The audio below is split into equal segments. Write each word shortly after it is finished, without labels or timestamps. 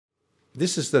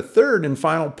This is the third and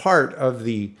final part of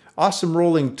the Awesome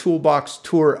Rolling Toolbox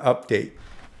Tour update.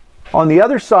 On the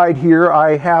other side here,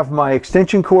 I have my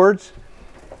extension cords.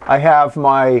 I have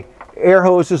my air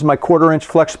hoses, my 1/4-inch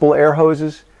flexible air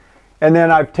hoses. And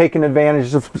then I've taken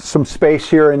advantage of some space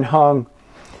here and hung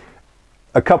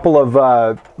a couple of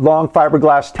long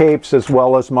fiberglass tapes as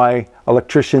well as my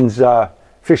electrician's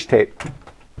fish tape.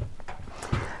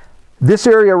 This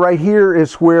area right here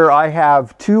is where I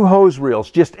have 2 hose reels,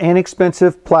 just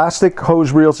inexpensive plastic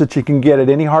hose reels that you can get at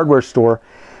any hardware store.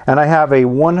 And I have a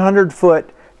 100-foot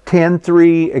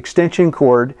 10-3 extension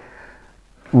cord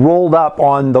rolled up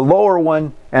on the lower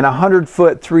one and a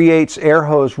 100-foot 3/8 air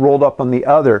hose rolled up on the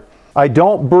other. I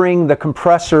don't bring the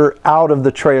compressor out of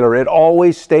the trailer. It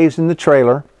always stays in the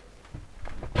trailer.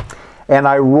 And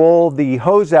I roll the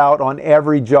hose out on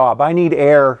every job. I need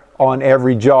air on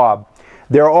every job.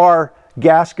 There are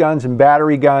gas guns and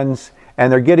battery guns, and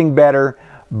they're getting better,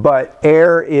 but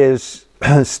air is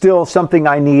still something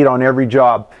I need on every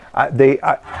job.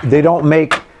 They don't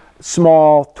make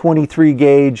small 23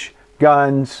 gauge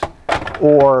guns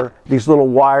or these little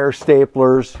wire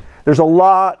staplers. There's a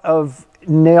lot of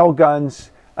nail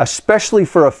guns, especially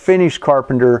for a finish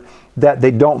carpenter, that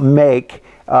they don't make.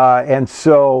 And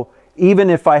so even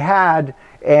if I had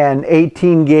an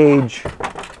 18 gauge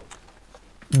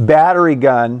battery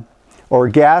gun or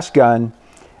gas gun,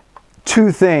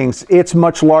 2 things: it's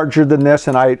much larger than this,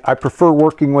 and I prefer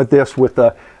working with this with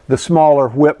the smaller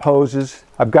whip hoses.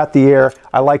 I've got the air.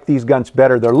 I like these guns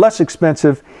better. They're less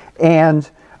expensive, and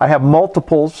I have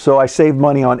multiples, so I save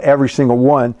money on every single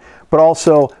one. But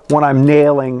also, when I'm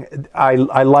nailing,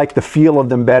 I like the feel of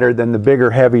them better than the bigger,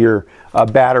 heavier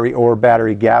battery or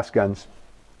battery gas guns.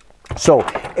 So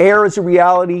air is a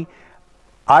reality.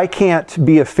 I can't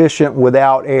be efficient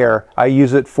without air. I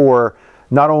use it for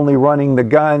not only running the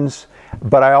guns,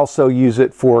 but I also use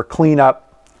it for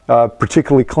cleanup,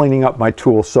 particularly cleaning up my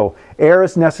tools. So air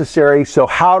is necessary. So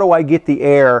how do I get the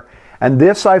air? And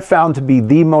this I've found to be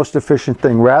the most efficient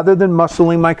thing. Rather than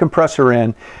muscling my compressor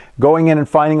in, going in and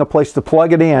finding a place to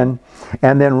plug it in,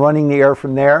 and then running the air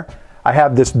from there, I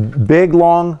have this big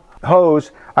long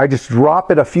hose. I just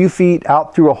drop it a few feet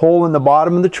out through a hole in the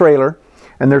bottom of the trailer,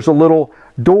 and there's a little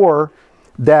door,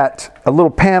 a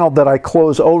little panel that I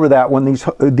close over that when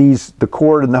the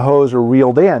cord and the hose are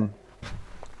reeled in.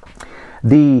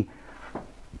 The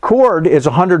cord is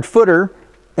a 100-footer,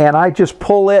 and I just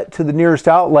pull it to the nearest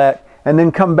outlet and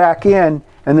then come back in,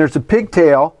 and there's a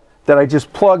pigtail that I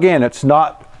just plug in. It's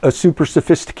not a super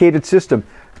sophisticated system,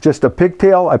 just a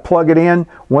pigtail. I plug it in.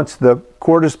 Once the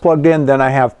cord is plugged in, then I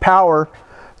have power.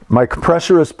 My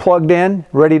compressor is plugged in,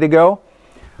 ready to go.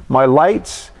 My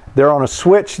lights, they're on a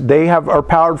switch. They are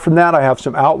powered from that. I have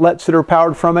some outlets that are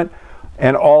powered from it,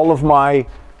 and all of my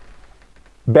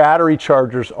battery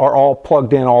chargers are all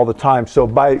plugged in all the time. So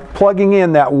by plugging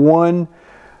in that one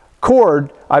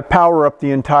cord, I power up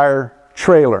the entire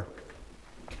trailer.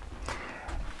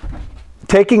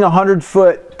 Taking a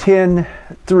 100-foot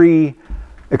 10-3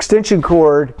 extension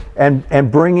cord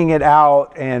and bringing it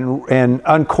out and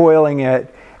uncoiling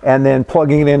it and then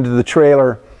plugging it into the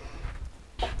trailer,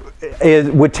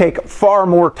 it would take far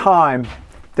more time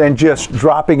than just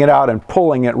dropping it out and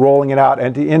pulling it, rolling it out. And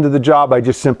at the end of the job, I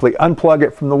just simply unplug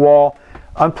it from the wall,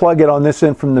 unplug it on this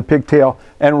end from the pigtail,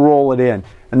 and roll it in.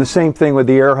 And the same thing with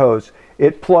the air hose.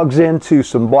 It plugs into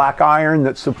some black iron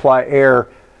that supply air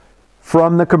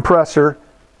from the compressor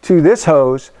to this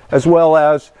hose, as well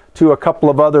as to a couple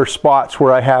of other spots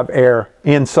where I have air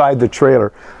inside the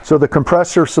trailer. So the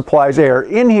compressor supplies air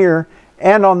in here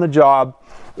and on the job,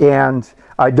 and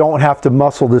I don't have to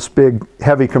muscle this big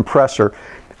heavy compressor.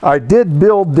 I did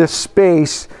build this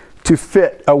space to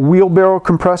fit a wheelbarrow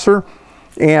compressor,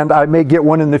 and I may get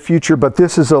one in the future, but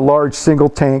this is a large single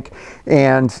tank,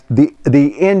 and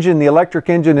the engine, the electric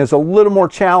engine, is a little more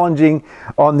challenging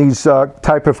on these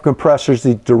type of compressors,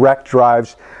 the direct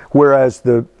drives, whereas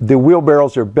the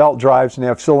wheelbarrows are belt drives and they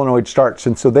have solenoid starts,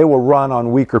 and so they will run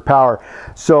on weaker power.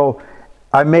 So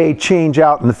I may change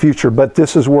out in the future, but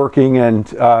this is working, and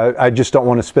I just don't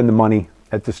want to spend the money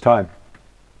at this time.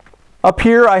 Up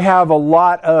here I have a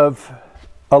lot of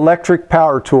electric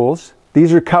power tools.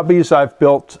 These are cubbies I've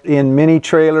built in mini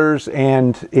trailers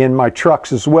and in my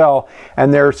trucks as well,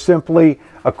 and they're simply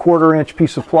a 1/4-inch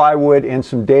piece of plywood and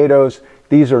some dados.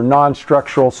 These are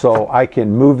non-structural, so I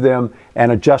can move them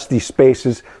and adjust these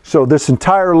spaces. So this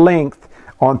entire length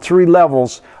on 3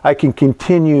 levels, I can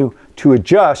continue to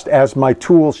adjust as my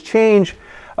tools change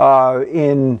whether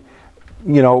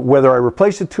I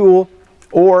replace a tool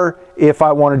or if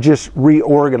I want to just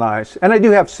reorganize. And I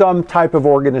do have some type of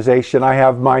organization. I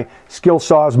have my skill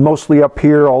saws mostly up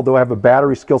here, although I have a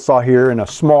battery skill saw here and a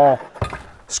small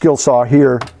skill saw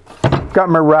here. Got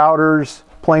my routers,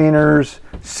 planers,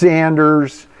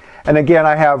 sanders, and again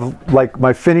I have like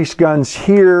my finish guns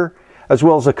here, as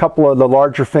well as a couple of the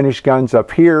larger finish guns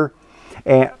up here,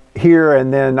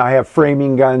 and then I have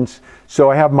framing guns. So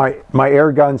I have my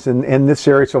air guns in this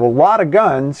area. So a lot of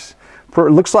guns. It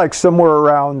looks like somewhere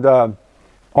around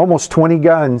almost 20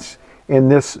 guns in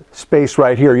this space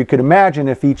right here. You could imagine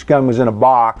if each gun was in a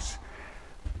box,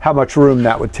 how much room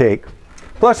that would take.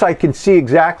 Plus, I can see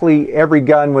exactly every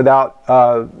gun without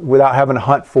having to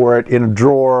hunt for it in a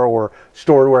drawer or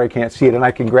stored where I can't see it, and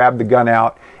I can grab the gun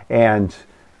out and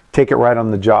take it right on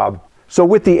the job. So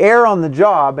with the air on the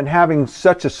job and having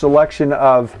such a selection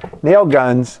of nail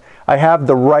guns, I have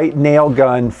the right nail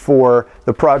gun for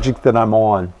the project that I'm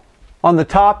on. On the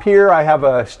top here, I have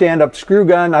a stand-up screw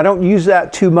gun. I don't use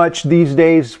that too much these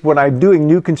days. When I'm doing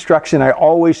new construction, I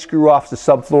always screw off the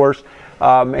subfloors.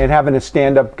 And having a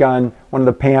stand-up gun, one of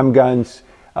the PAM guns,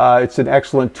 it's an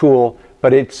excellent tool,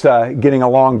 but it's getting a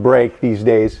long break these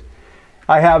days.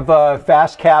 I have a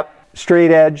fast cap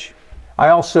straight edge. I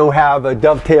also have a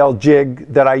dovetail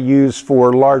jig that I use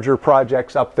for larger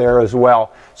projects up there as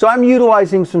well. So I'm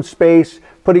utilizing some space,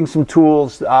 putting some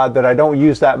tools that I don't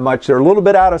use that much. They're a little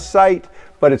bit out of sight,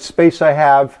 but it's space I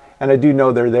have, and I do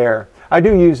know they're there. I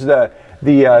do use the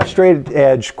straight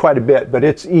edge quite a bit, but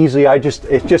it's easy.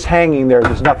 It's just hanging there.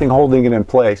 There's nothing holding it in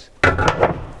place.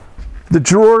 The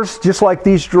drawers, just like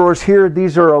these drawers here,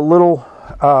 these are a little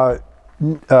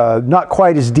not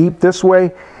quite as deep this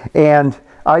way, and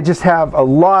I just have a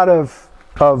lot of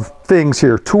things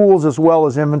here, tools as well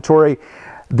as inventory.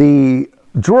 The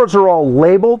drawers are all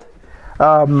labeled.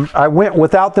 I went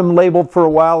without them labeled for a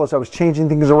while as I was changing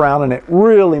things around, and it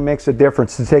really makes a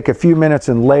difference to take a few minutes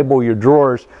and label your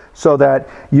drawers so that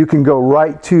you can go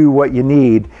right to what you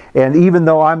need. And even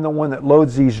though I'm the one that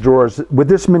loads these drawers, with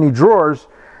this many drawers,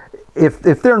 if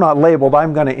they're not labeled,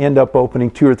 I'm going to end up opening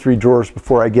 2 or 3 drawers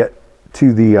before I get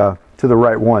to the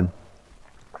right one.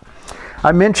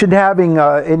 I mentioned having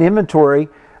an inventory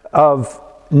of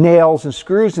nails and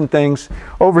screws and things.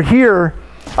 Over here,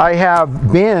 I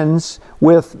have bins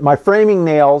with my framing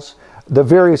nails, the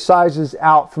various sizes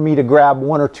out for me to grab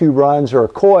 1 or 2 runs or a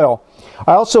coil.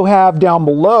 I also have down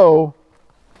below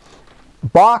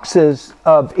boxes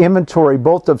of inventory,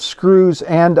 both of screws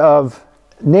and of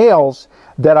nails,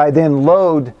 that I then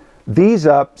load these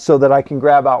up so that I can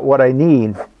grab out what I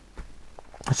need.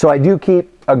 So I do keep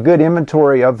a good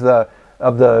inventory of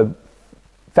the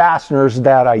fasteners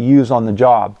that I use on the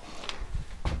job.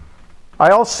 I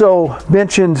also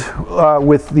mentioned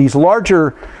with these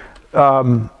larger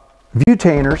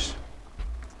butainers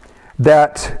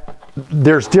that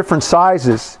there's different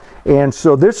sizes, and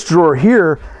so this drawer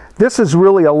here, this is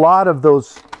really a lot of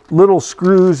those little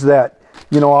screws that,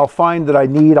 you know, I'll find that I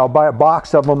need. I'll buy a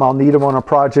box of them, I'll need them on a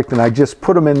project, and I just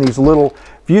put them in these little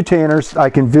butainers I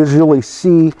can visually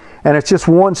see, and it's just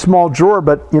one small drawer,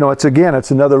 but you know, it's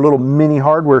another little mini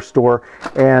hardware store,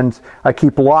 and I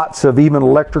keep lots of even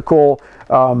electrical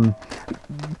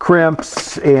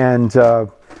crimps and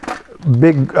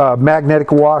big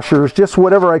magnetic washers, just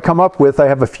whatever I come up with. I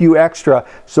have a few extra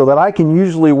so that I can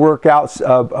usually work out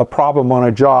a problem on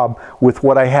a job with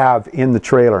what I have in the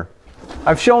trailer.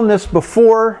 I've shown this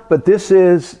before, but this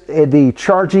is the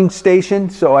charging station.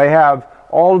 So I have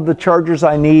all of the chargers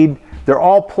I need. They're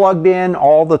all plugged in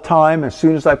all the time. As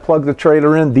soon as I plug the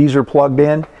trailer in, these are plugged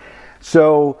in.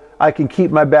 So I can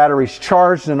keep my batteries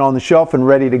charged and on the shelf and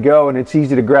ready to go. And it's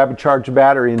easy to grab a charged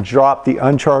battery and drop the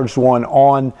uncharged one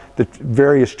on the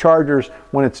various chargers.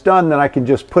 When it's done, then I can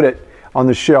just put it on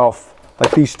the shelf,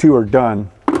 like these 2 are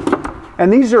done.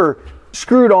 And these are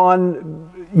screwed on.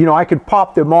 You know, I could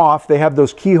pop them off. They have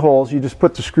those keyholes. You just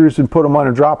put the screws and put them on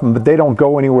and drop them, but they don't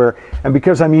go anywhere. And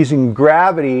because I'm using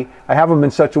gravity, I have them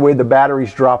in such a way the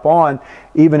batteries drop on.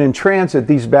 Even in transit,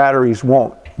 these batteries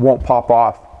won't pop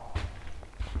off.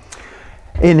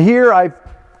 In here, I've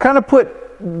kind of put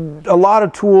a lot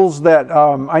of tools that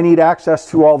I need access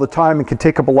to all the time and can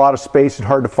take up a lot of space and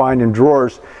hard to find in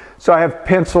drawers. So I have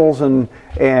pencils and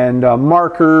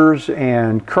markers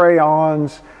and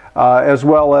crayons, as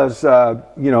well as,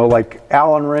 you know, like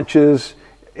Allen wrenches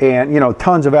and, you know,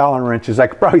 tons of Allen wrenches. I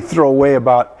could probably throw away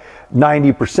about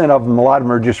 90% of them. A lot of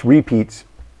them are just repeats.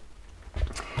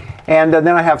 And then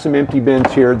I have some empty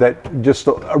bins here that just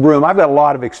a room. I've got a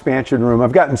lot of expansion room.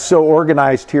 I've gotten so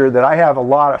organized here that I have a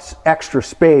lot of extra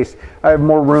space. I have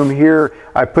more room here.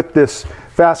 I put this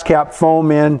fast cap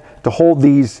foam in to hold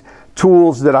these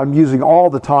tools that I'm using all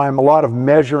the time, a lot of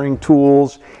measuring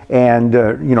tools and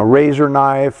you know, razor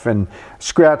knife and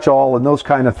scratch awl and those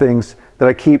kind of things that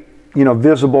I keep, you know,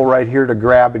 visible right here to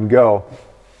grab and go.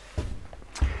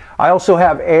 I also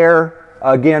have air,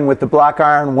 again, with the black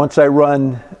iron. Once I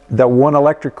run the one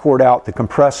electric cord out, the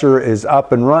compressor is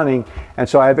up and running, and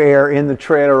so I have air in the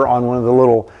trailer on one of the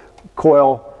little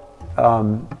coil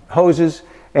hoses.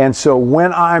 And so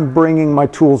when I'm bringing my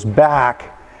tools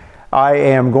back, I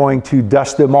am going to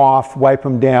dust them off, wipe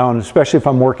them down, especially if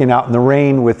I'm working out in the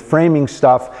rain with framing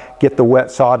stuff, get the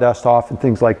wet sawdust off and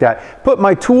things like that. Put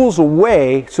my tools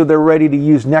away so they're ready to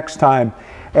use next time,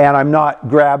 and I'm not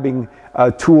grabbing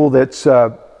a tool that's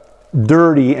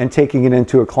dirty and taking it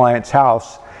into a client's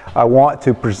house. I want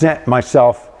to present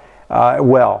myself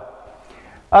well.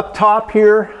 Up top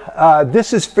here,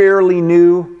 this is fairly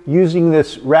new. Using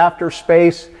this rafter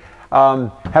space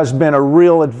has been a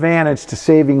real advantage to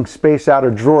saving space out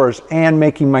of drawers and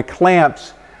making my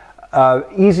clamps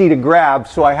easy to grab.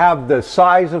 So I have the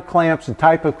size of clamps and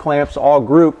type of clamps all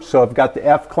grouped. So I've got the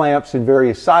F clamps in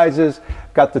various sizes,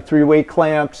 got the 3-way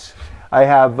clamps, I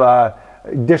have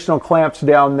additional clamps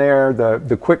down there,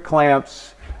 the quick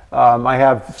clamps, I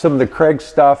have some of the Craig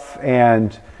stuff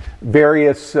and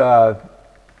various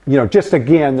you know, just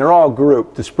again, they're all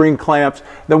grouped. The spring clamps.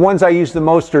 The ones I use the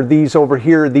most are these over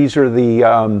here. These are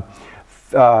the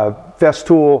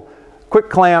Festool quick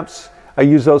clamps. I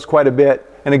use those quite a bit.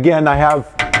 And again, I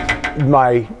have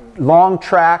my long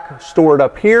track stored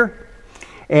up here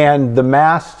and the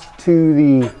mast to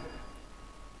the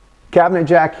cabinet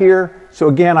jack here. So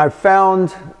again, I've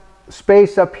found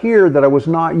space up here that I was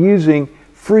not using,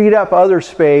 freed up other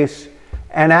space,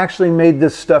 and actually made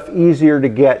this stuff easier to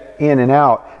get in and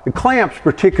out. The clamps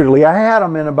particularly, I had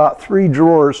them in about 3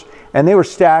 drawers and they were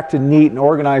stacked and neat and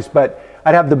organized, but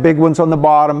I'd have the big ones on the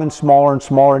bottom and smaller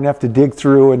and have to dig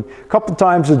through, and a couple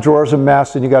times the drawer's a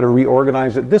mess and you got to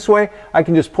reorganize it. This way I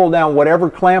can just pull down whatever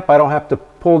clamp. I don't have to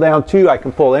pull down 2. I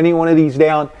can pull any one of these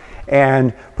down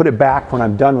and put it back when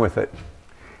I'm done with it.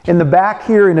 In the back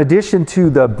here, in addition to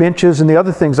the benches and the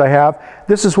other things I have,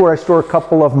 this is where I store a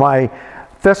couple of my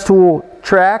Festool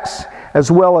tracks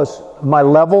as well as my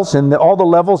levels, and all the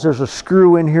levels, there's a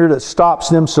screw in here that stops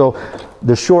them, so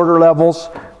the shorter levels,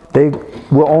 they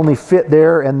will only fit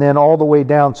there, and then all the way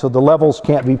down, so the levels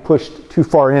can't be pushed too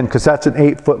far in because that's an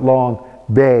 8-foot long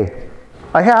bay.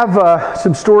 I have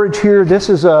some storage here. This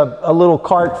is a little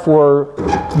cart for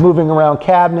moving around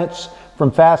cabinets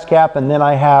from FastCap, and then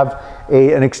I have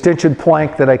an extension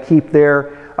plank that I keep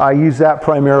there. I use that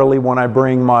primarily when I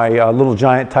bring my Little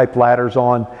Giant type ladders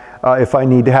on. If I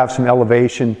need to have some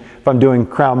elevation, if I'm doing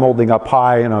crown molding up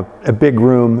high in a big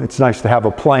room, it's nice to have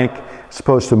a plank as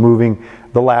opposed to moving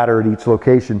the ladder at each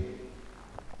location.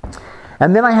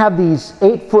 And then I have these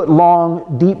 8-foot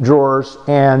long deep drawers,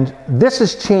 and this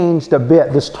has changed a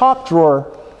bit. This top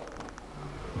drawer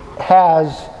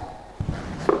has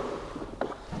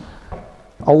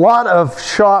a lot of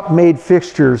shop made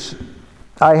fixtures.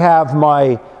 I have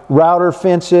my router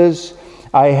fences.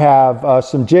 I have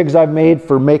some jigs I've made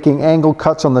for making angle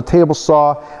cuts on the table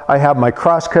saw. I have my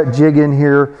crosscut jig in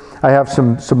here. I have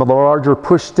some of the larger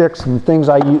push sticks and things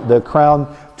I use, the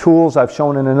crown tools I've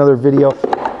shown in another video.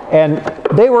 And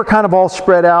they were kind of all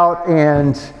spread out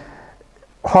and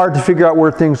hard to figure out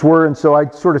where things were. And so I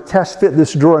sort of test fit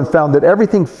this drawer and found that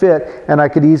everything fit and I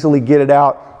could easily get it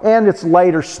out. And it's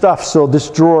lighter stuff, so this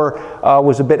drawer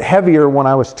was a bit heavier when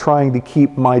I was trying to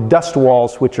keep my dust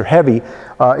walls, which are heavy,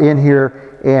 in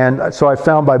here. And so I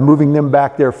found by moving them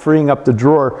back there, freeing up the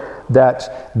drawer,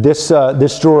 that this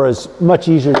drawer is much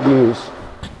easier to use.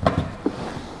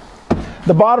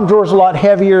 The bottom drawer is a lot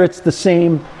heavier. It's the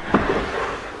same,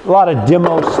 a lot of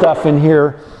demo stuff in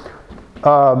here.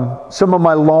 Some of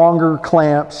my longer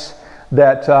clamps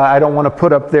that I don't want to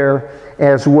put up there,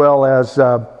 as well as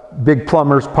big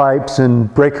plumber's pipes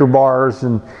and breaker bars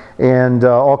and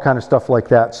all kind of stuff like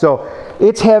that. So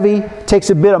it's heavy, takes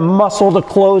a bit of muscle to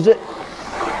close it,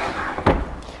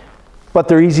 but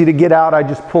they're easy to get out. I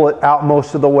just pull it out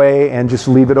most of the way and just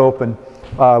leave it open.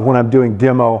 When I'm doing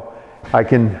demo, I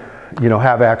can, you know,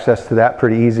 have access to that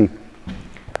pretty easy.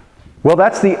 Well,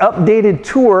 that's the updated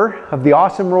tour of the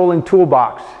Awesome Rolling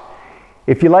Toolbox.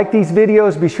 If you like these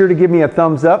videos, be sure to give me a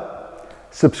thumbs up,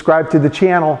 subscribe to the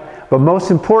channel, but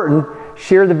most important,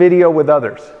 share the video with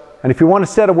others. And if you want a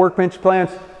set of workbench plans,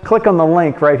 click on the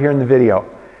link right here in the video.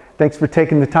 Thanks for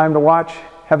taking the time to watch.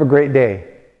 Have a great day.